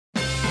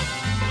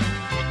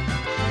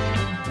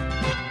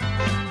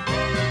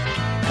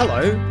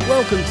Hello,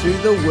 welcome to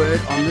The Word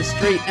on the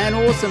Street, an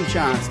awesome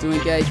chance to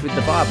engage with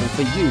the Bible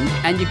for you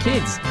and your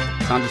kids.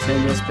 Time to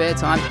turn your spare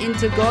time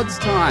into God's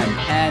time.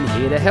 And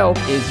here to help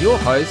is your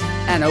host,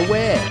 Anna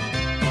Ware.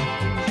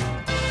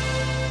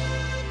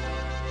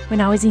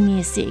 When I was in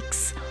year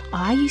 6,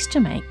 I used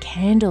to make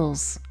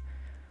candles.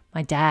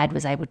 My dad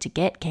was able to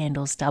get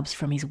candle stubs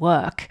from his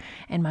work,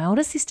 and my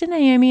older sister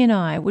Naomi and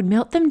I would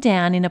melt them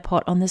down in a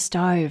pot on the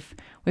stove.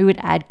 We would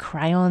add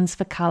crayons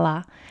for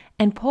colour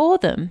and pour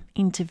them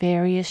into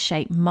various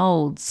shaped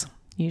moulds,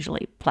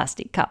 usually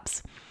plastic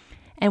cups.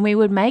 And we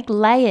would make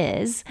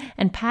layers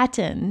and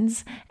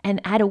patterns and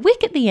add a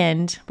wick at the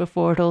end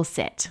before it all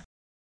set.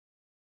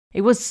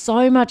 It was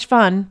so much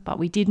fun, but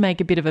we did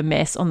make a bit of a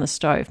mess on the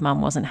stove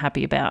Mum wasn't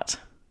happy about.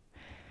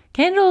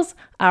 Candles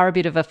are a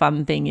bit of a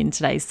fun thing in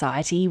today's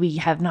society. We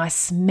have nice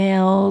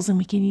smells and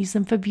we can use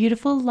them for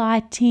beautiful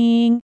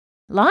lighting.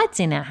 Lights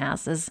in our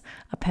houses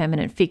are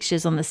permanent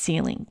fixtures on the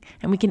ceiling,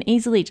 and we can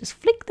easily just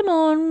flick them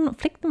on,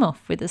 flick them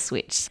off with a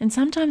switch, and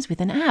sometimes with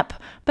an app.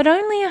 But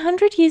only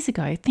 100 years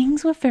ago,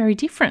 things were very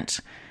different,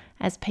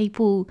 as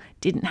people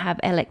didn't have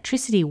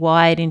electricity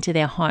wired into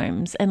their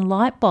homes, and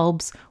light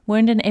bulbs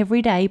weren't an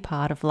everyday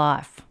part of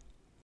life.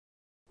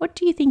 What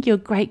do you think your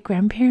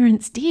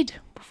great-grandparents did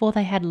before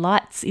they had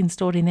lights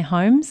installed in their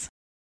homes?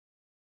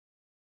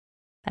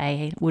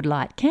 They would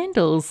light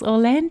candles or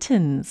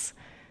lanterns.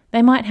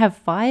 They might have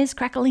fires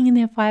crackling in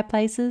their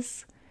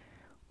fireplaces.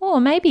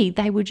 Or maybe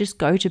they would just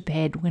go to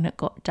bed when it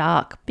got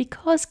dark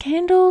because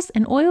candles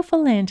and oil for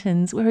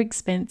lanterns were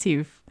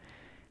expensive.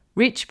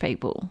 Rich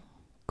people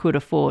could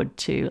afford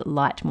to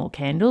light more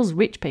candles.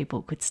 Rich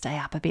people could stay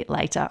up a bit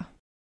later.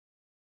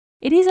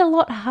 It is a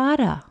lot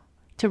harder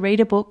to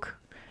read a book,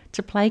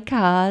 to play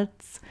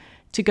cards,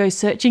 to go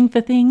searching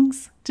for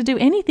things, to do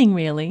anything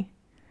really.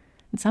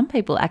 And some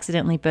people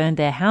accidentally burned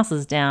their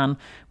houses down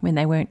when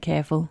they weren't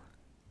careful.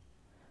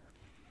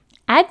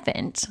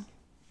 Advent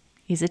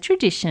is a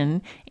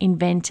tradition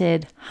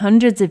invented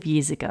hundreds of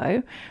years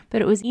ago,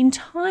 but it was in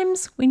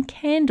times when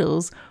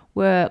candles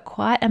were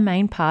quite a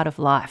main part of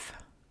life.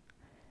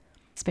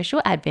 Special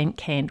Advent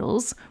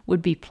candles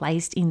would be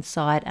placed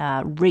inside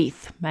a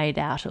wreath made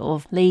out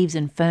of leaves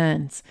and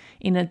ferns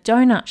in a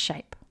donut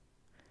shape.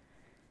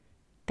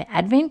 The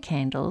Advent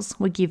candles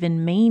were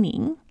given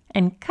meaning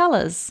and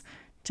colours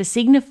to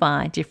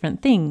signify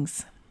different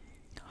things.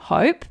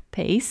 Hope,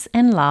 peace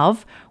and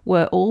love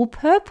were all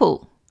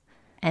purple,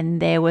 and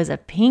there was a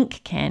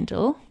pink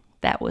candle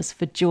that was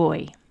for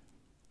joy.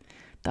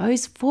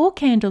 Those 4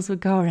 candles would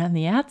go around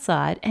the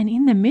outside, and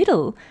in the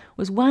middle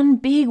was one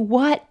big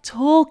white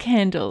tall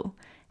candle,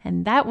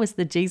 and that was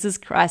the Jesus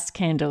Christ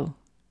candle.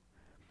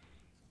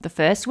 The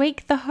first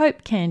week, the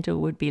hope candle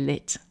would be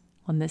lit.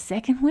 On the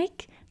second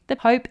week, the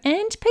hope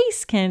and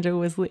peace candle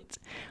was lit.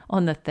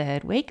 On the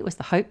third week, it was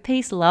the hope,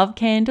 peace, love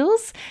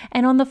candles.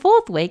 And on the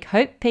fourth week,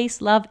 hope,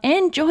 peace, love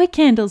and joy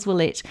candles were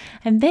lit.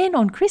 And then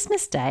on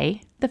Christmas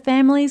Day, the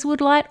families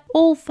would light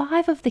all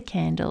 5 of the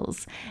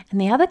candles. And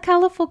the other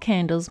colourful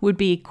candles would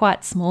be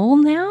quite small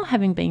now,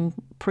 having been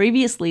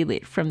previously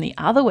lit from the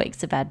other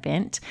weeks of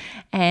Advent.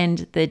 And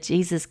the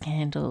Jesus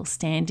candle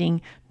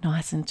standing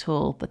nice and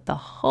tall. But the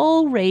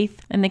whole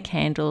wreath and the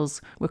candles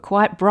were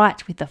quite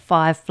bright with the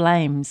 5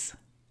 flames.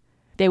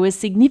 There was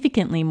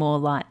significantly more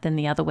light than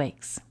the other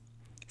weeks.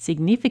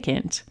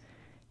 Significant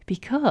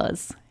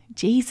because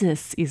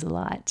Jesus is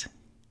light.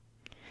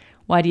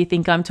 Why do you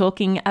think I'm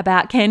talking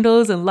about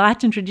candles and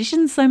light and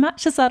traditions so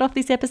much to start off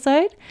this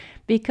episode?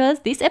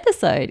 Because this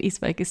episode is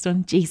focused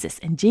on Jesus,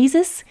 and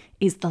Jesus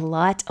is the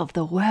light of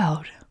the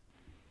world.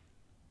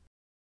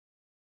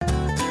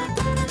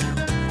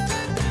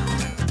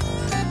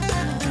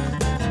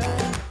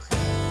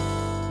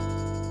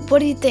 What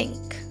do you think?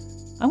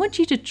 I want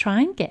you to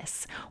try and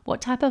guess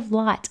what type of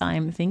light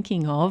I'm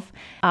thinking of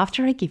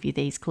after I give you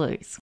these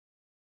clues.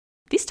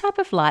 This type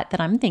of light that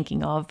I'm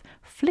thinking of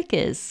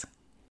flickers.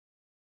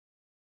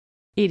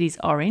 It is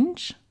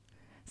orange,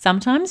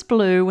 sometimes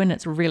blue when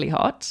it's really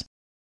hot.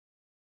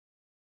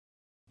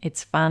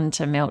 It's fun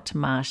to melt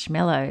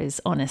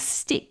marshmallows on a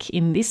stick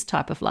in this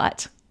type of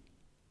light.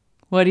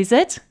 What is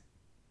it?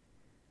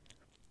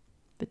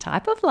 The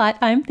type of light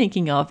I'm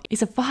thinking of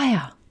is a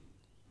fire.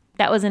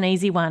 That was an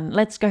easy one.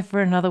 Let's go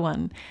for another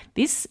one.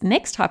 This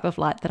next type of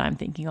light that I'm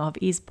thinking of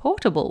is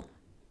portable.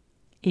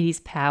 It is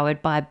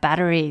powered by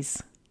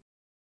batteries.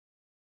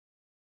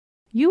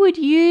 You would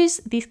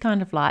use this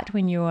kind of light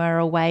when you are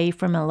away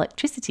from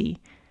electricity,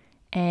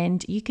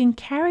 and you can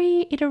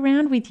carry it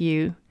around with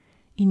you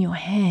in your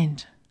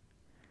hand.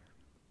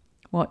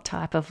 What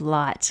type of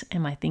light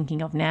am I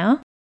thinking of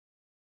now?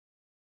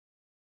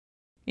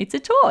 It's a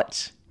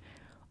torch.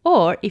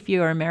 Or if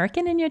you're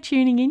American and you're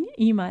tuning in,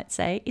 you might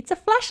say it's a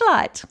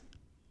flashlight.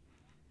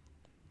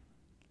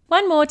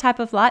 One more type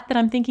of light that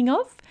I'm thinking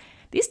of.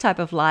 This type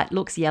of light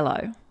looks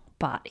yellow,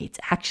 but it's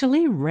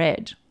actually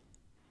red.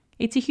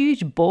 It's a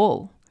huge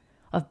ball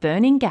of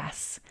burning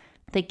gas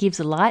that gives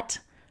light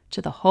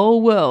to the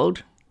whole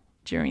world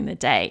during the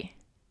day.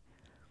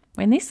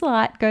 When this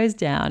light goes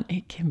down,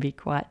 it can be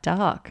quite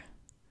dark.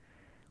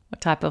 What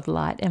type of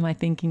light am I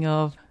thinking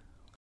of?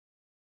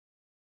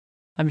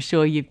 I'm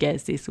sure you've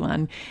guessed this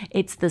one.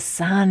 It's the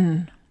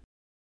sun.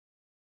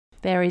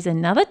 There is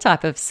another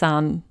type of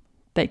sun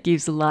that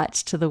gives light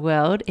to the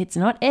world. It's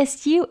not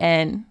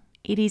S-U-N,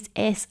 it is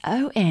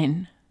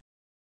S-O-N.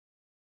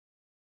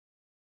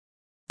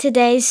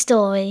 Today's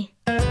story.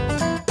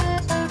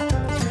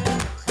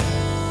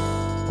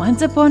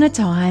 Once upon a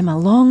time, a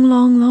long,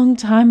 long, long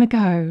time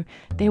ago,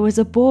 there was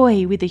a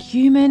boy with a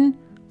human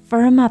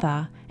for a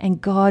mother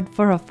and God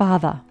for a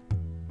father.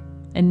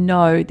 And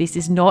no, this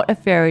is not a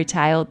fairy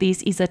tale,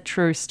 this is a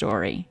true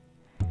story.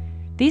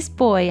 This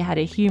boy had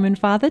a human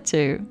father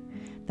too,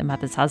 the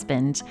mother's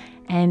husband,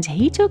 and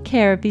he took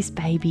care of this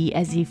baby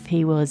as if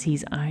he was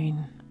his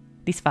own.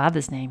 This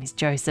father's name is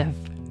Joseph.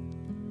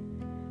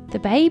 The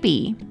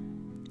baby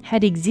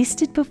had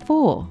existed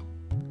before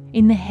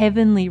in the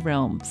heavenly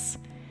realms.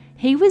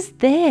 He was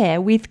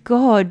there with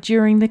God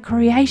during the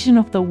creation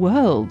of the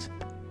world.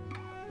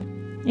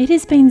 It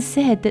has been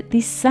said that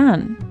this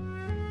sun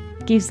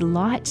gives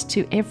light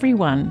to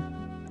everyone.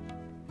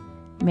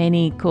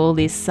 Many call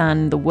this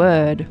sun the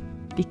Word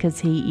because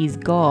he is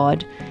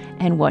God,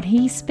 and what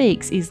he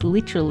speaks is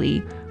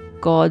literally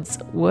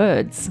God's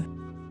words.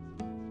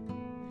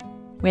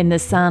 When the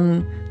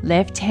sun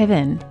left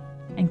heaven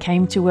and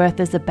came to earth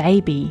as a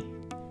baby,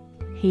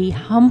 he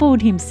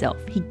humbled himself.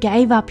 He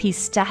gave up his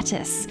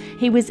status.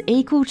 He was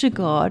equal to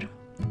God,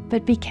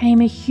 but became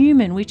a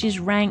human, which is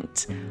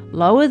ranked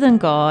lower than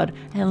God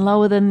and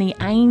lower than the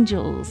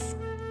angels.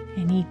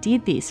 And he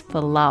did this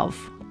for love.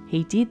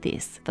 He did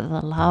this for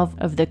the love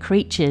of the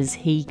creatures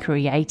he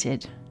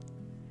created.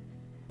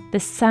 The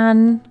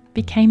Son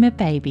became a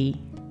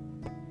baby,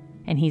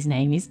 and his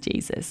name is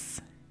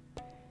Jesus.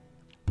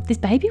 This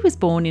baby was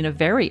born in a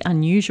very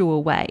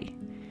unusual way.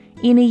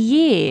 In a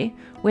year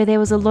where there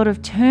was a lot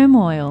of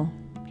turmoil.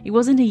 It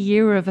wasn't a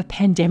year of a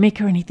pandemic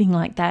or anything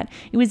like that.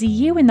 It was a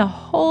year when the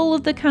whole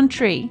of the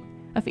country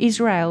of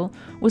Israel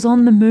was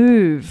on the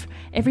move.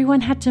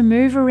 Everyone had to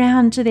move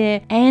around to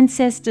their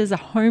ancestors'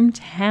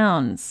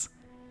 hometowns.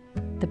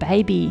 The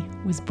baby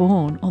was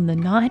born on the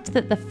night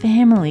that the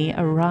family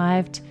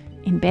arrived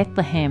in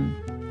Bethlehem.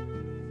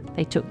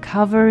 They took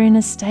cover in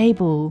a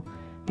stable.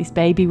 This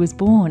baby was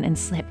born and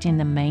slept in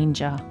the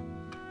manger.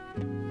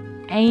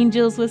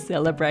 Angels were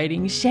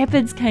celebrating,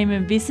 shepherds came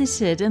and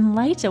visited, and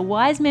later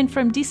wise men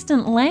from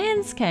distant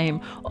lands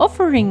came,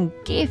 offering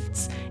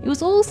gifts. It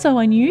was all so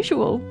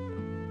unusual.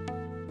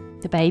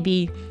 The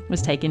baby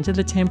was taken to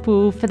the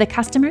temple for the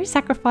customary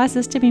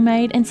sacrifices to be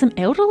made, and some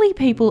elderly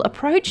people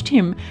approached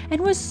him and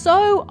were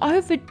so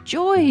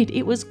overjoyed.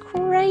 It was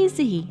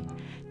crazy.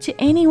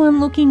 To anyone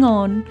looking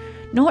on,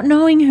 not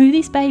knowing who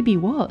this baby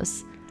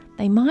was,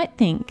 they might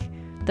think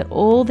that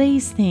all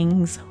these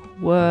things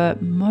were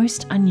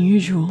most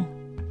unusual.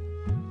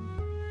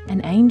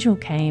 An angel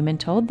came and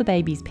told the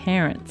baby's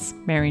parents,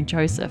 Mary and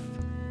Joseph,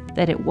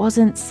 that it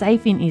wasn't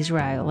safe in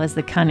Israel, as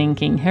the cunning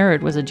King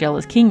Herod was a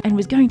jealous king and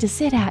was going to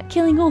set out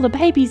killing all the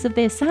babies of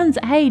their son's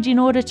age in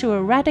order to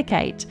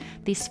eradicate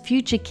this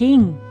future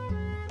king.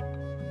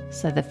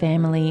 So the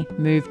family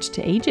moved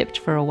to Egypt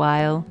for a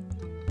while.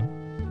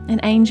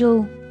 An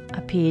angel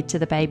appeared to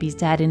the baby's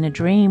dad in a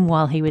dream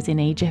while he was in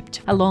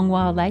Egypt, a long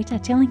while later,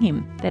 telling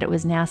him that it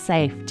was now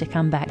safe to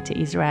come back to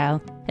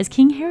Israel, as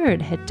King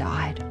Herod had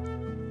died.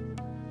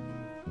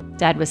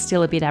 Dad was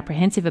still a bit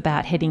apprehensive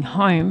about heading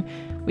home,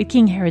 with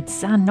King Herod's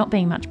son not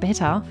being much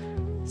better,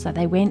 so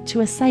they went to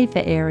a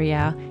safer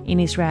area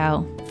in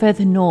Israel,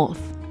 further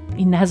north,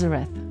 in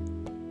Nazareth.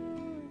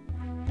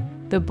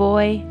 The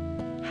boy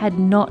had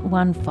not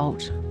one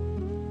fault.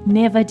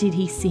 Never did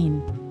he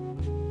sin.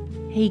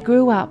 He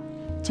grew up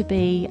to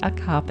be a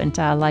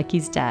carpenter like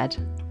his dad.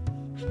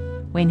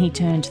 When he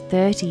turned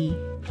 30,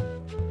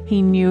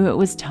 he knew it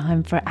was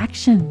time for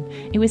action.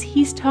 It was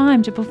his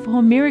time to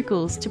perform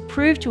miracles, to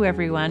prove to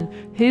everyone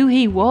who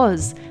he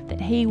was,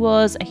 that he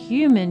was a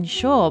human,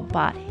 sure,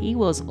 but he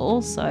was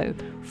also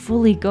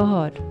fully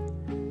God.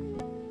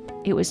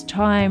 It was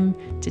time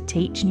to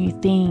teach new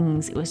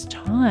things. It was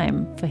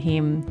time for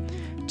him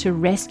to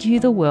rescue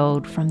the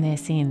world from their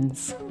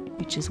sins,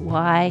 which is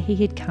why he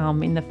had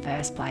come in the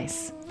first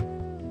place.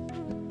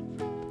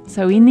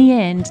 So in the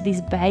end, this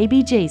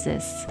baby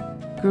Jesus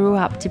grew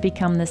up to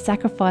become the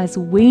sacrifice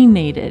we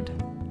needed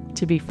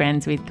to be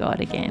friends with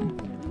God again.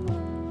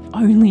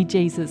 Only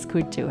Jesus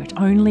could do it.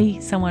 Only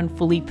someone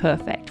fully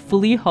perfect,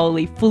 fully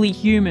holy, fully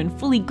human,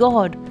 fully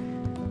God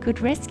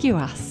could rescue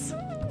us.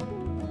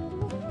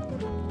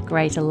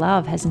 Greater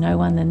love has no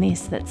one than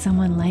this, that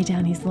someone lay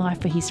down his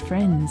life for his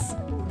friends.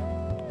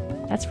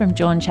 That's from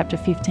John chapter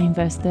 15,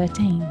 verse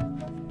 13.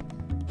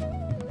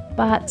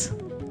 But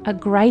a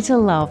greater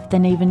love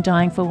than even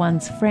dying for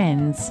one's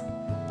friends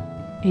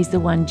is the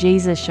one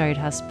Jesus showed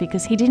us,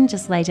 because he didn't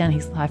just lay down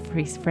his life for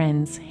his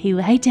friends. He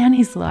laid down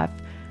his life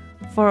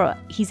for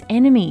his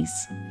enemies,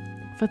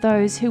 for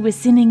those who were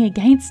sinning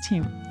against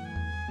him.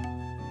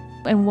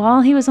 And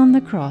while he was on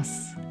the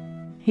cross,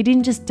 he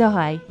didn't just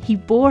die, he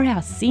bore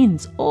our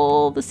sins.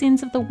 All the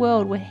sins of the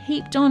world were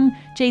heaped on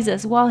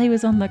Jesus while he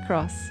was on the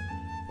cross.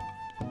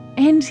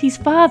 And his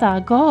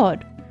Father,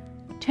 God,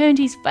 turned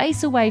his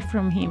face away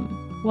from him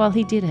while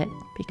he did it.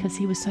 because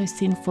he was so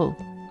sinful.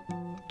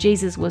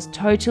 Jesus was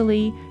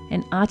totally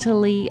and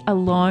utterly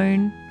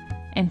alone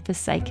and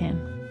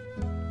forsaken.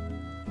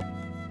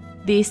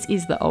 This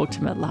is the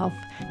ultimate love.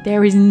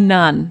 There is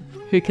none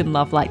who can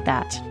love like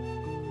that.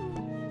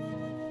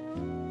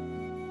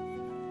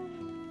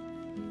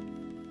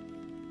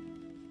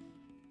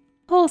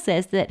 Paul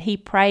says that he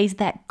prays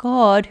that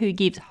God, who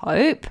gives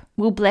hope,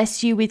 will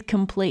bless you with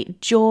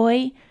complete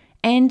joy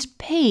and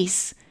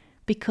peace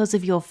because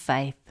of your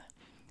faith.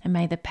 And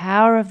may the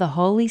power of the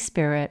Holy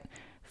Spirit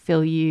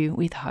fill you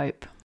with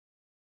hope.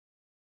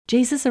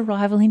 Jesus'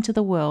 arrival into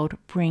the world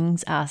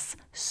brings us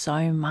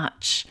so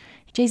much.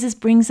 Jesus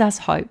brings us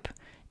hope.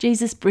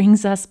 Jesus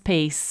brings us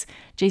peace.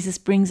 Jesus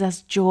brings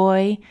us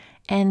joy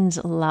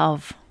and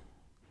love.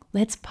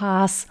 Let's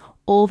pass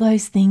all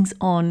those things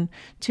on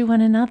to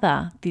one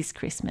another this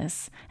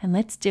Christmas, and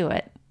let's do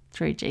it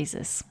through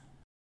Jesus.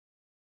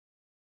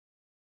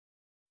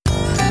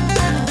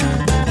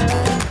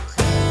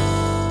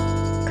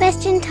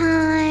 Question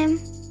time.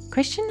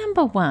 Question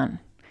number 1.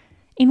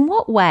 In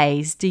what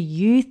ways do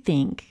you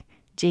think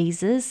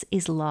Jesus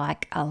is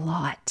like a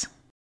light?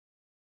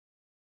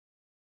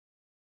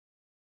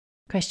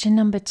 Question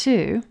number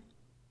 2.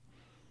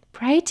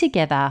 Pray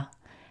together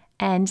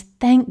and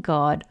thank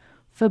God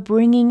for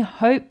bringing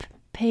hope,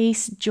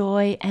 peace,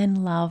 joy,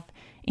 and love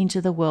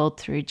into the world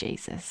through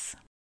Jesus.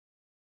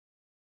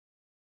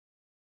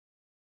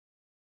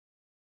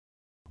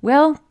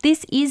 Well,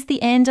 this is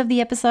the end of the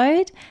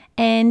episode,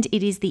 and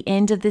it is the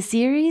end of the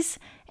series,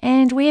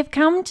 and we have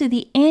come to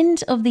the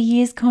end of the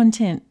year's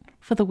content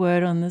for the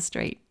Word on the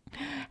Street.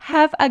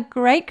 Have a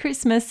great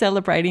Christmas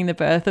celebrating the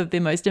birth of the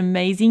most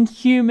amazing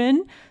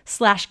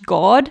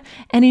human/God,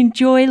 and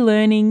enjoy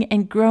learning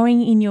and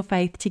growing in your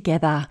faith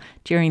together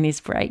during this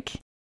break.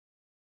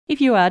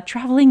 If you are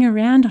travelling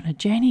around on a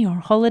journey or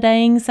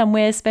holidaying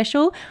somewhere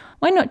special,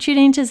 why not tune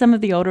into some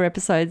of the older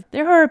episodes?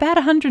 There are about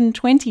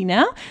 120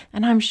 now,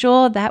 and I'm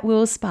sure that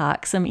will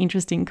spark some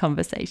interesting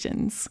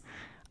conversations.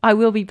 I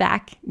will be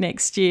back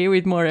next year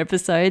with more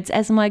episodes,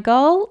 as my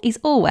goal is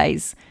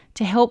always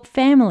to help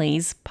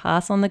families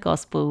pass on the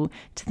gospel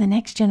to the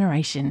next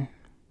generation.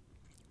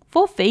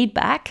 For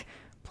feedback,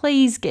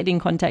 please get in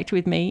contact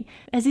with me,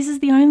 as this is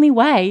the only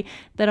way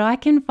that I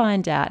can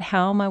find out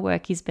how my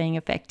work is being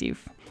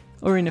effective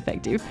or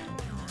ineffective.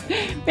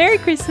 Merry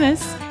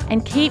Christmas,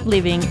 and keep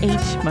living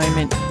each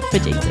moment for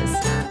Jesus.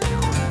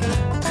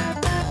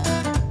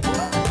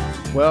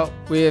 Well,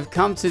 we have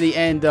come to the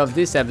end of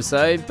this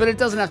episode, but it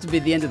doesn't have to be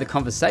the end of the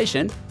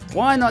conversation.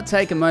 Why not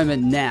take a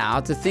moment now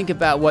to think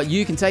about what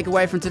you can take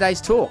away from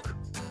today's talk?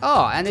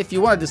 Oh, and if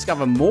you want to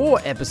discover more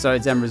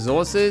episodes and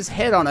resources,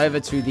 head on over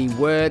to the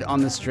Word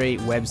on the Street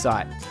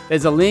website.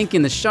 There's a link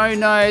in the show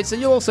notes,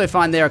 and you'll also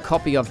find there a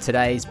copy of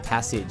today's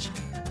passage.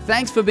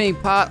 Thanks for being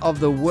part of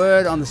the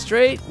Word on the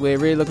Street. We're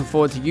really looking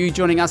forward to you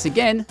joining us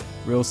again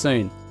real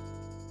soon.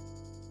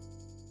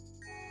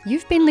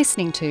 You've been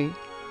listening to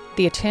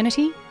the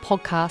Eternity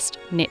Podcast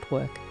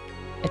Network,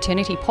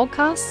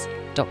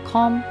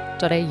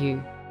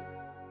 eternitypodcasts.com.au.